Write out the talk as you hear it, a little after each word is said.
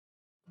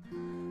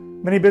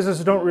Many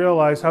businesses don't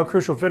realize how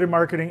crucial video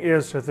marketing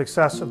is to the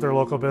success of their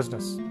local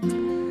business.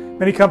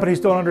 Many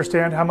companies don't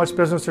understand how much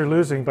business they're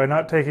losing by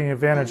not taking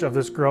advantage of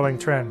this growing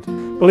trend.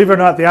 Believe it or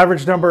not, the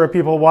average number of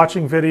people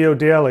watching video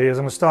daily is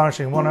an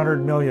astonishing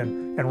 100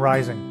 million and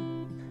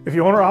rising. If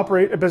you own or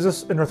operate a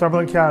business in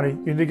Northumberland County,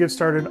 you need to get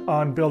started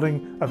on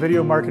building a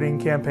video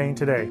marketing campaign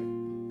today.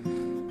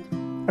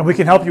 And we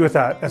can help you with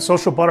that at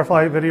Social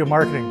Butterfly Video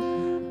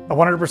Marketing, a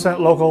 100%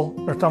 local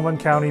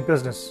Northumberland County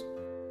business.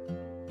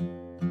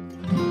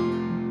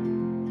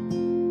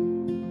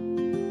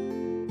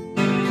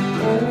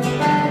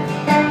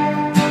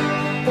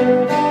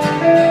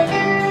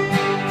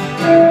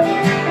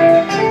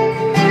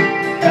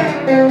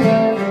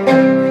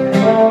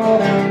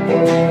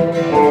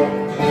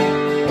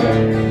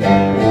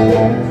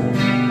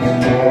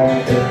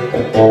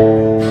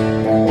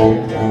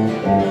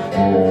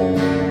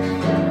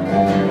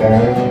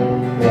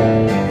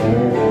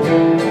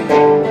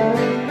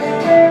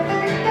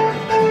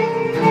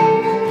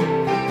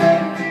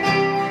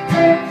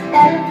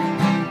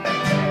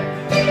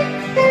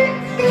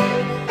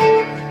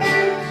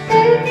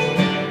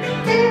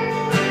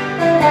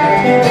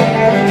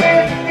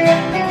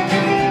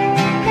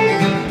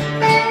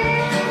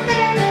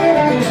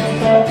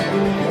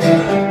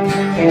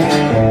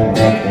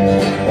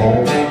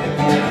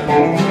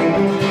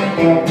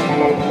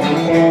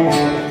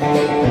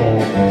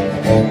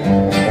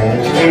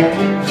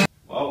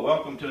 Well,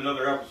 welcome to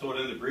another episode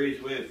in the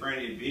Breezeway with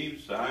Franny and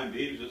Beebs. I'm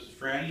Beebs, this is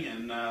Franny,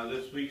 and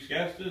this week's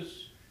guest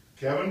is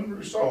Kevin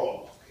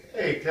Rowsell.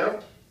 Hey,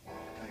 Kev.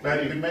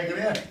 Glad you could make it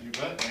in. You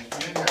bet. Thanks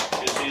for being here.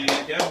 Good seeing you,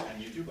 Kev.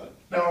 And you too, bud.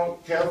 Now,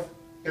 Kev,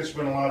 it's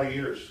been a lot of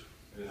years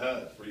It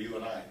has. for you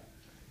and I.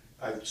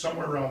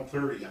 Somewhere around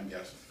 30, I'm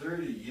guessing.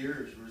 30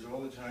 years. Where's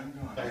all the time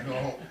gone? I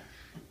know.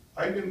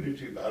 I didn't do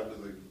too bad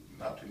with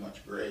not too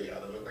much gray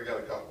out of it. I got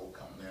a couple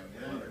coming in.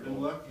 Yeah, you've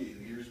been lucky.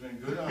 The year's been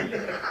good on you.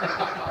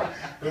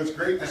 But it's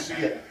great to see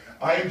you.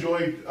 I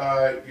enjoyed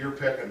your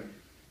picking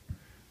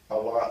a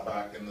lot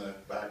back in the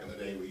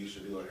day. We used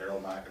to do a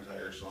Harold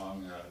McIntyre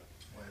song.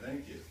 Why,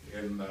 thank you.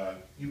 And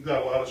you've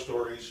got a lot of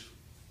stories,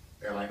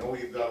 and I know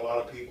you've got a lot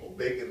of people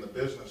big in the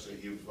business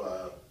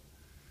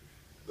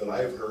that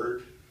I've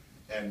heard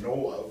and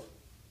know of.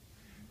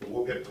 But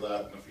we'll get to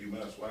that in a few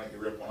minutes. Why don't you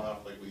rip one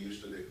off like we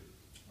used to do?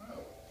 Well,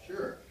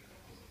 sure.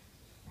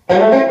 I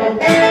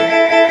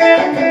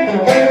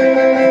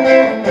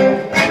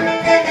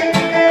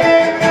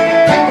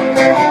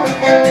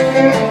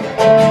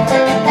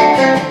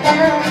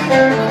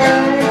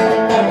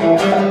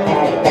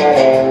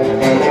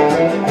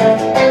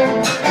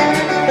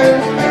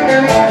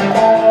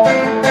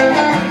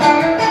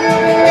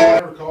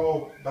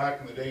recall back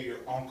in the day your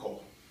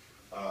uncle,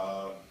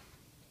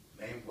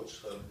 name, what's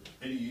the?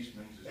 Eddie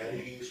Eastman.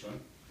 Eddie Eastman.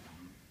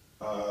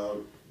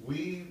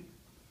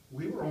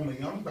 We were only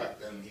young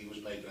back then. He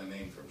was making a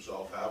name for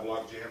himself.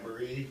 Havelock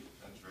Jamboree.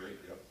 That's right,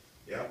 yep.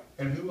 Yeah.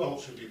 And who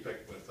else have you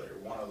picked with there?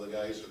 One of the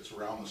guys that's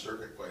around the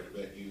circuit quite a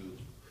bit.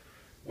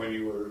 When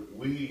you were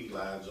wee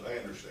lads, I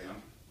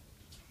understand.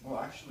 Well,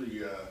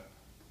 actually,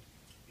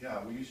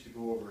 yeah, we used to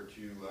go over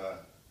to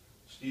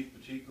Steve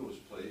Pacheco's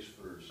place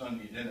for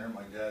Sunday dinner.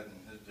 My dad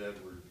and his dad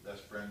were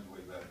best friends way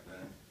back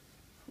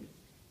then.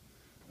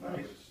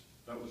 Nice.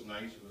 That was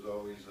nice. It was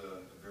always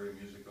a very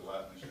musical I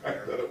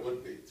atmosphere. bet it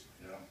would be.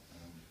 Yeah.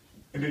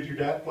 And did your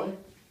dad play?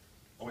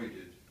 Oh, he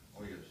did.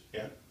 Oh, yes.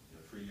 Yeah.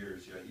 Yeah, for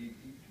years, yeah. He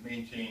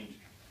maintained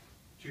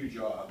 2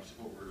 jobs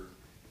over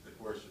the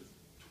course of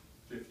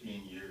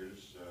 15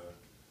 years,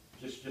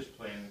 just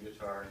playing the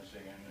guitar and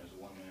singing as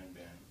a one-man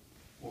band.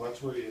 Well,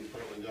 that's where you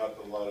probably got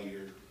a lot of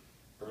your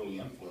early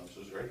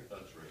influences, right?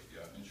 That's right,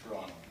 yeah, in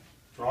Toronto.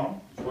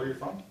 Toronto? Is where you're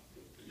from?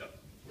 Yep.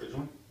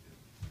 Originally?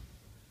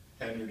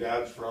 And your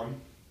dad's from?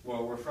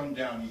 Well, we're from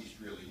down east,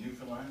 really,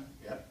 Newfoundland.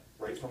 Yeah,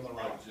 right from the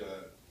rock.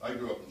 But I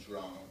grew up in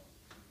Toronto.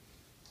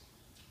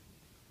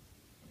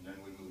 And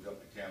then we moved up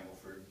to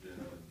Campbellford,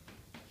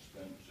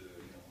 spent,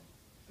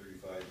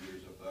 35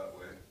 years up that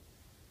way.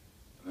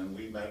 And then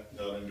we got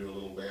into a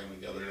little band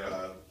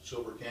together,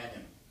 Silver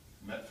Canyon.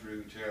 Met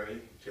through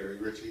Terry. Terry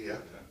Ritchie, yeah,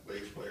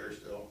 bass player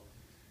still.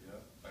 Yeah,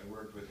 I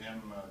worked with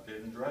him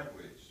paving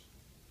driveways.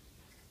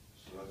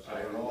 So that's how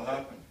it all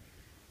happened.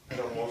 I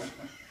don't know,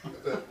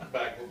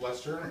 back with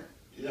Les Turner.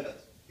 Yes.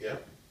 Yeah,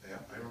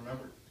 I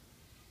remember.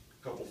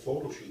 A couple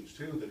photo shoots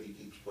too that he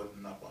keeps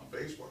putting up on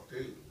Facebook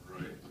too.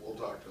 Right. We'll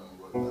talk to him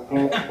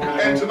about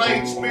that. And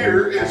tonight's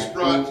beer is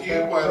brought to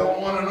you by the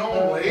one and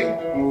only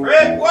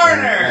Fred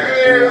Warner!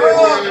 Hey. Oh,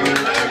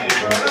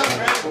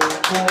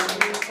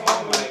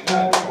 my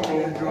God.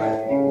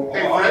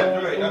 Hey, Oh, Fred.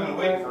 that's right. I've been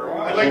waiting for a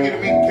while. I'd like you to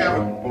meet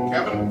Kevin.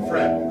 Kevin and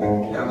Fred.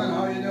 Kevin,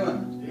 how you doing?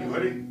 Hey,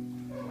 buddy.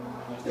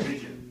 Nice to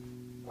meet you.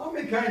 How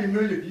many kind of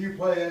music do you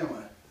play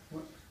anyway?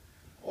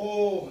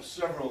 Oh,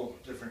 several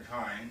different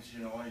kinds.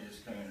 I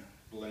just kind of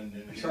blend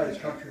in. Besides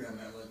country, I mean.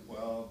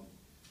 Well,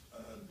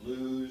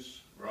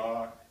 blues,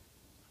 rock,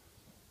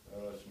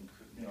 some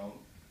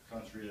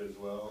country as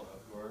well,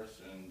 of course,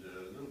 and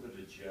a little bit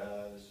of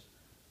jazz,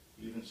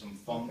 even some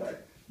funk. Okay.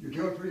 You're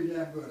doing pretty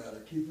damn good at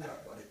it. Keep it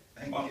up, buddy.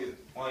 Thank you.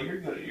 Well,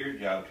 you're good at your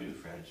job too,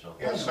 Fred, so.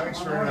 Yes, I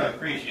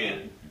appreciate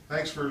it.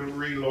 thanks for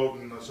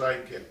reloading the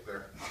sidekick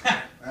there.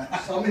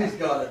 Somebody's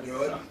gotta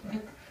do it.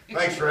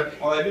 Thanks, Fred.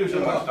 Well, I do so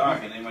much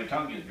talking, and my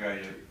tongue is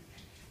dried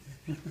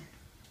out.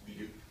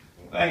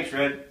 Thanks,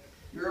 Fred.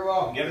 You're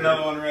welcome. Get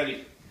another one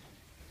ready.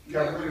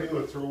 Kevin, we do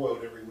a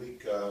throwout every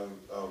week of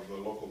a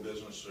local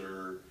business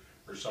or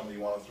somebody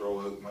you want to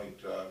throw that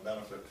might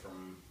benefit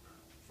from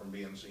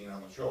being seen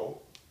on the show.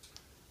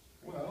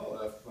 Well,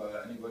 if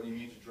anybody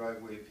needs a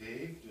driveway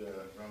paved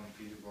around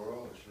Peterborough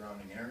or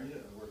surrounding area,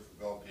 I work for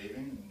Bell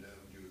Paving and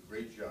we do a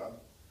great job.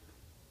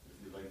 If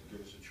you'd like to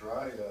give us a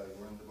try,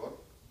 we're in the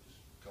book. Just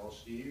call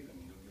Steve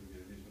and he'll give you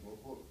a reasonable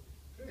quote.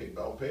 Hey,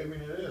 Bell Paving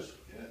it is.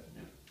 Yeah.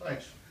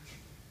 Thanks.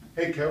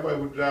 Hey, Kev, I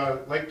would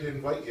like to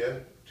invite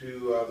you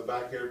to the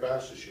Backyard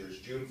Bash this year. It's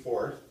June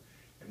 4th,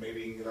 and maybe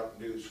you can get up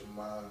and do some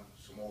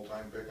old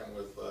time picking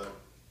with the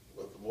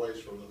boys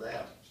from the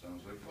band.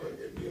 Sounds like fun.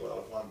 It'd be a lot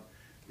of fun.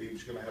 We're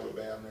going to have a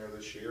band there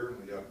this year, and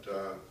we got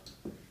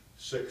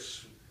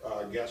 6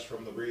 guests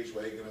from the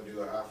Breezeway going to do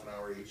a half an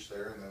hour each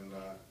there, and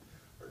then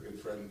our good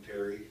friend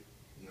Terry,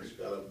 he's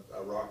got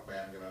a rock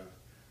band going to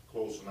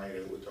close the night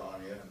out with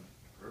Tanya, and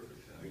Perfect.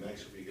 it'd be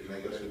nice if we could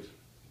make it.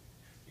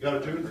 You got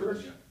a tune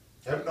first?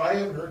 Yeah. I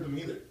haven't heard them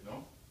either.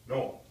 No?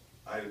 No,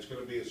 it's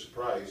going to be a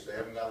surprise. They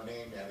haven't got a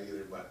name yet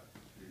either, but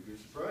Be a good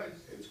surprise.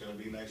 it's going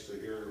to be nice to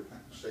hear her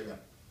singing.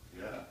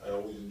 Yeah. I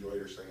always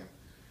enjoyed her singing.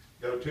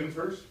 You got a tune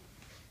first?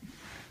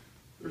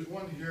 There's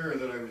one here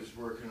that I was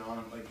working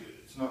on, like,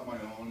 it's not my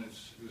own,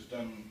 it was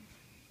done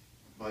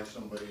by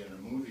somebody in a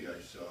movie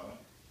I saw.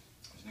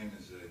 His name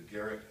is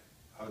Garrett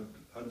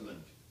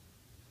Hudland.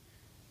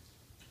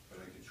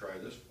 But I could try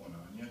this one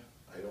on you.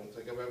 I don't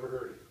think I've ever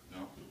heard it.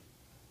 No?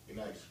 Be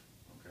nice.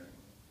 Okay.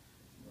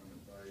 Run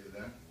it by you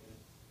then.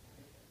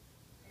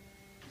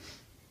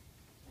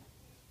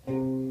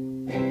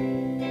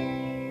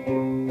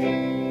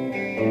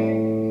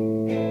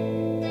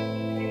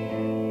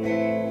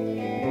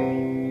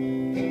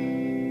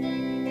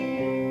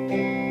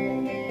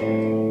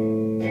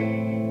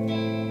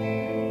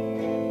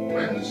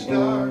 When the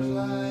stars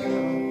light up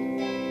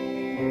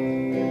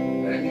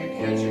and you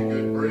catch a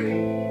good break,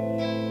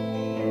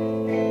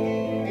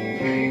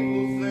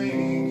 people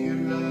think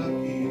you're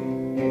lucky,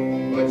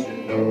 but you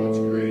know it's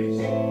grace.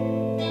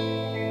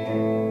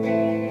 It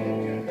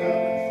can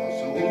happen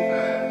so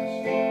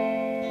fast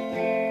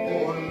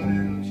or a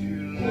little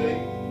too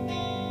late.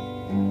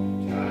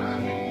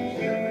 Timing is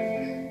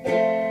everything.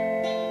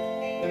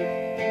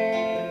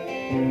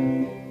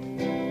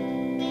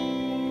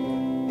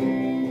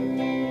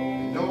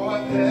 You know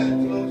I've had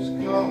close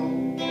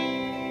calls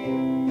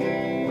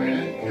when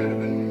it could have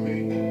been me.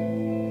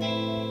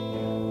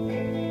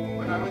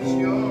 When I was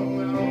young,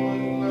 I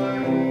was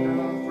learning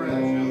how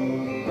fragile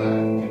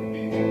life can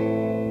be.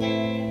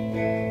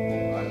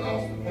 I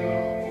lost a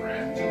lot of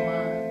friends of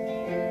mine.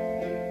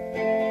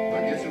 I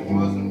guess it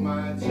wasn't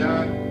my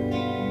time.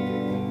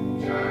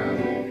 Time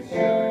is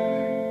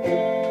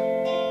everything.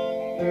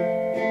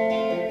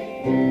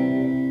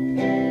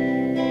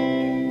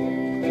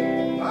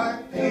 I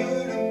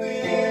could have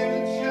been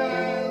a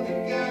child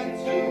that got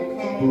too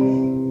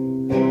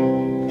cold.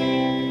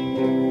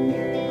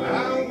 I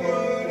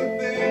would have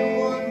been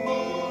one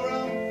more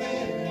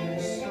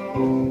unfinished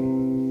song.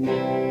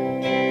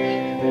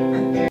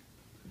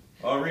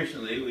 Well,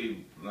 recently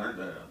we've learned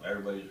that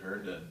everybody's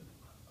heard that,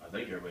 I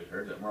think everybody's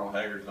heard that Merle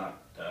Haggard's not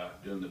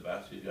doing the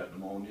best. He's got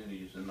pneumonia and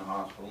he's in the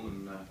hospital,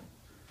 and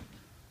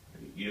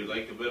you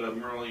like a bit of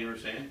Merle, you were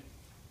saying?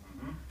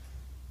 Mm-hmm.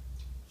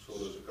 So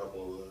there's a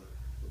couple of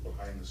the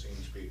behind the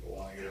scenes people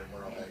want to hear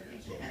Merle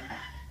Haggard. So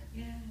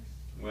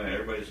Well,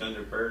 everybody send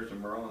their prayers to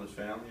Merle and his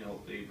family.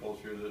 Hopefully he pulls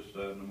through this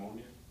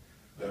pneumonia.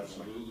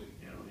 Absolutely.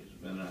 You know, he's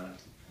been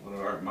one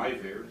of my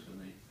favorites,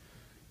 and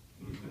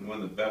he's been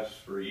one of the best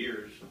for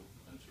years. So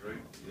That's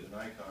right. He's an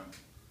icon.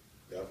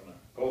 Definitely.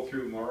 pull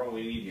through, Merle.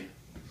 We need you.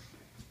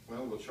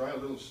 Well, we'll try a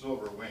little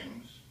Silver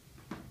Wings.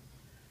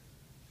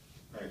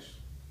 Nice.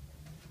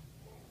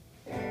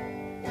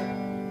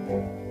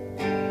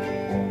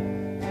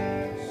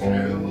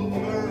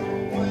 Silver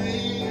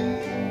wings,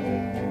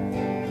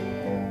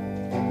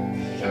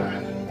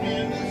 shining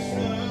in the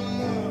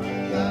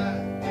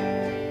sunlight,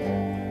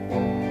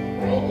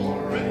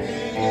 roaring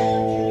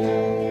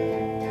engines,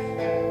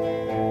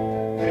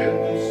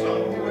 heading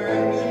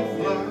somewhere in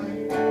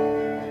flight,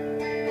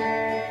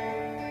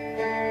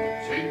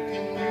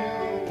 taking you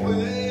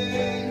away,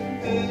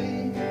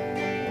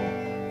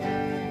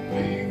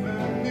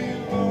 leaving me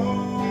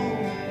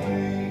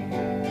lonely.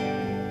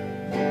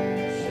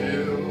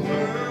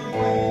 Silver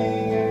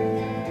wings,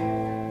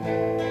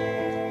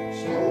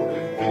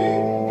 slowly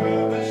fading by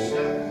the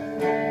side.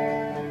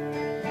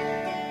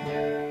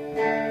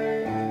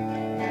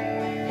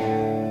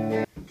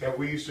 Kev,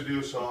 we used to do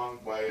a song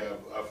by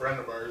a friend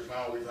of ours.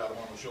 Now we've had him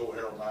on the show,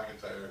 Harold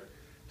McIntyre,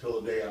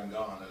 Till the Day I'm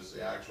Gone is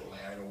the actual name.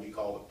 I know we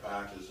called it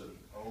Patches, and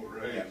Oh,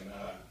 right.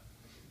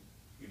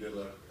 you did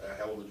a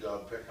hell of a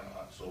job picking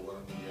on it, so why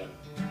don't we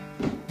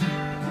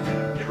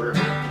Ever?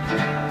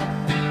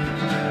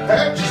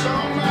 patches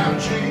on my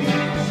cheeks,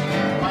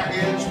 my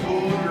head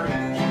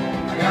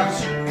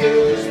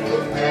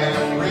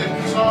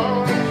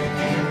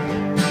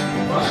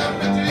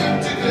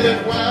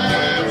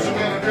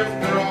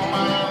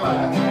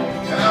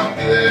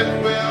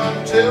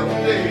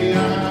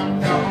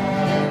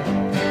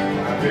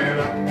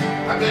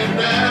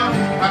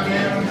I've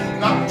been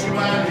knocked to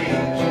my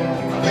knees.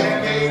 I've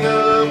been ate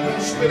up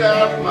and spit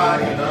out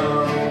like an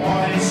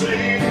unwanted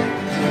seed.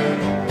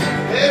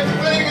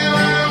 Everything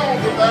I own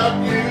about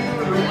you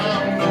is a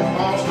mountain of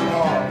lost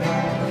heart.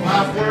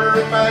 My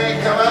word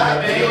bank, have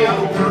I been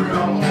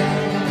overcome?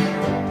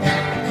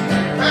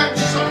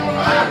 Patches on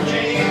my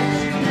jeans,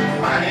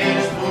 my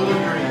hands full of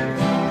dreams.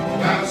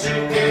 Got a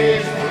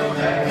suitcase full of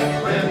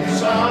half-written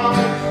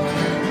songs.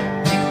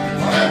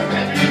 I've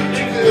been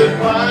to good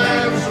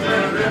wives and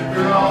been a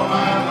drifter all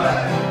my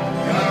life.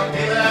 And I'll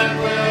be that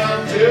way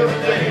until the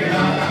day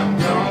I'm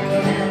gone.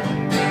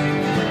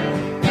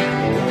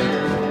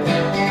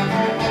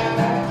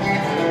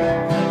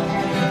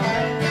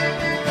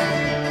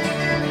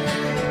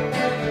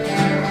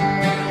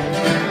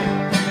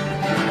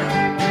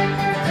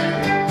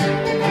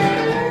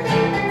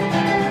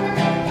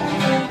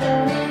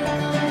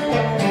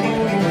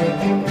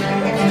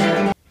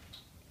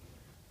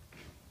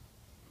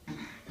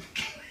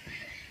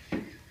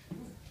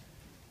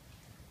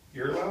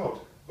 You're allowed.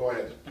 Go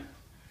ahead.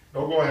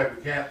 No, go ahead.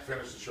 We can't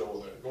finish the show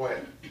with it. Go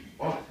ahead.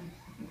 What?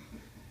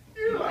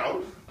 You're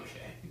allowed.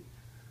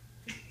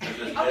 Okay.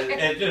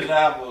 It just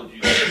happened,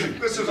 you.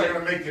 This isn't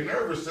going to make you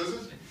nervous,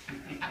 is it?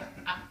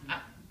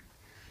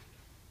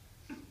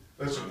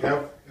 Listen,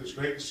 Kev, it was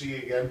great to see you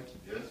again.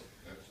 Yes,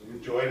 We absolutely.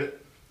 enjoyed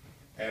it.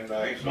 And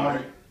Thanks, come on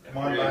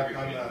Mike. back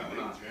Really appreciate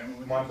it.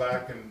 come on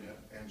back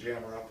and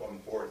jam her up on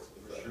the 4th.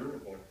 For sure.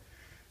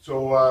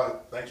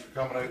 So thanks for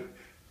coming out.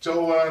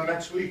 Till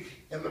next week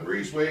in the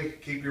Breezeway,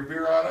 keep your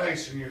beer on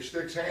ice and your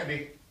sticks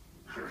handy.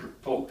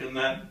 Poking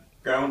that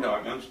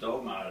groundhog, I'm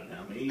still mad at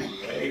him. He's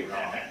way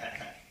wrong.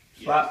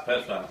 Slap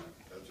piss on him.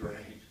 That's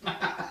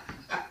right.